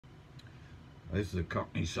This is a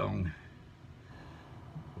Cockney song.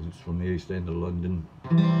 It's from the East End of London. The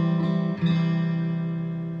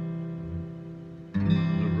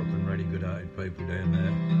rough and ready, good-hearted people down there.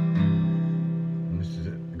 And this is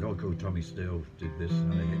a guy called Tommy Steele did this,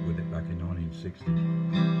 and they hit with it back in 1960.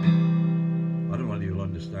 I don't know whether you'll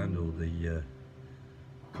understand all the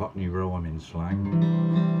Cockney rhyming slang,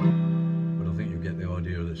 but I think you'll get the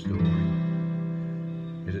idea of the story.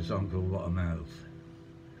 It's a song called What a Mouth.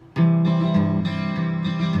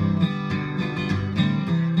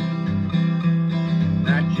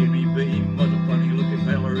 Now Jimmy Beam was a funny looking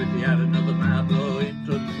fella. If he had another mouth, oh, it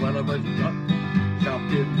took swell of us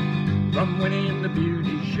stopped him from winning the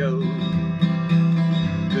beauty show.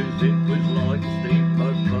 Cause it was like a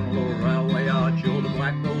steamboat tunnel or railway arch or the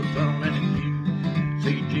Blackpool tunnel, and if you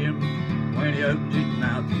see Jim when he opened his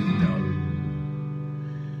mouth, you know.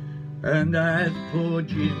 And as poor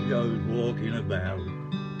Jim goes walking about,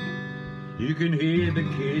 you can hear the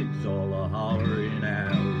kids all a-hollering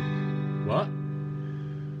out. What?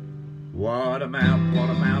 What a mouth, what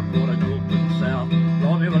a mouth, what an open south.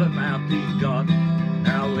 Blimey, what a mouth he's got.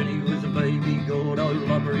 Now when he was a baby, God, oh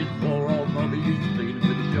lover, his poor old mother used to feed him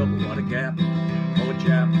with a shovel. What a gap, poor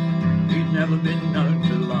chap, he'd never been known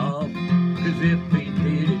to laugh. Cause if he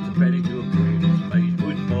did, it's a penny to a quid, his face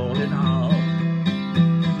would fall in half.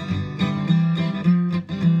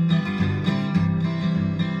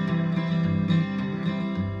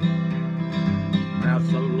 Mouth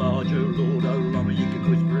so large, oh Lord, oh lumber, you can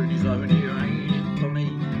whisper in his own ear, ain't it funny?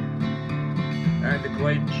 And to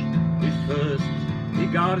quench his thirst, he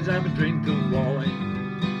got us have a drink of wine.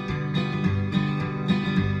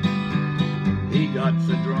 He got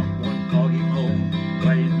so drunk one foggy morn,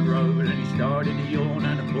 playing the road, and he started to yawn,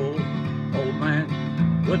 and a poor old man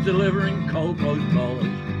was delivering cold close boys.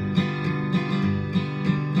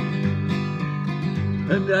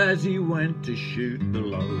 And as he went to shoot the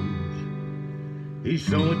loads, he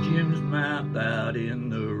saw Jim's mouth out in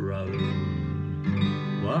the road.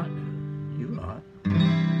 What? You what?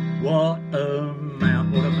 What a mouth,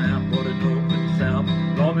 what a mouth, what a north and south.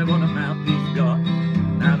 Blimey, what a mouth he's got.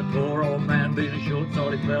 Now the poor old man, being a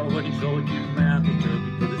short-sighted fella, when he saw Jim's mouth, he took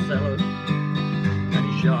it to the cellar, and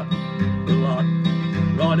he shot the lot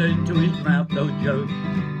right into his mouth, no joke.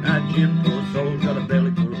 Now Jim, poor soul's got a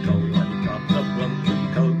belly full of coal, like he pops up close to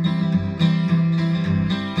the coat.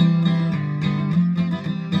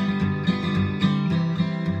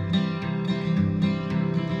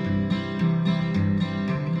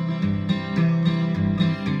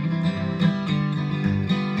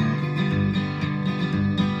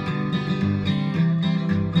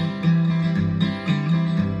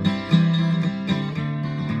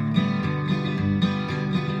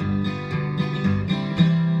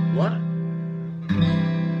 What?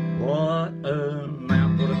 What a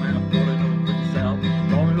mouth, what a mouth, what an open south.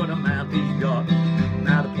 Blimey, what a mouth he's got.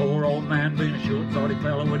 Now the poor old man, being a short-sighted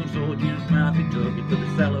fellow, when he saw Jim's mouth, he took it to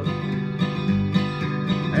the cellar,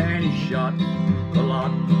 and he shot the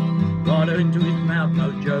lot right into his mouth,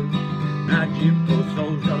 no joke. Now Jim, poor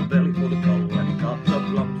soul's got a belly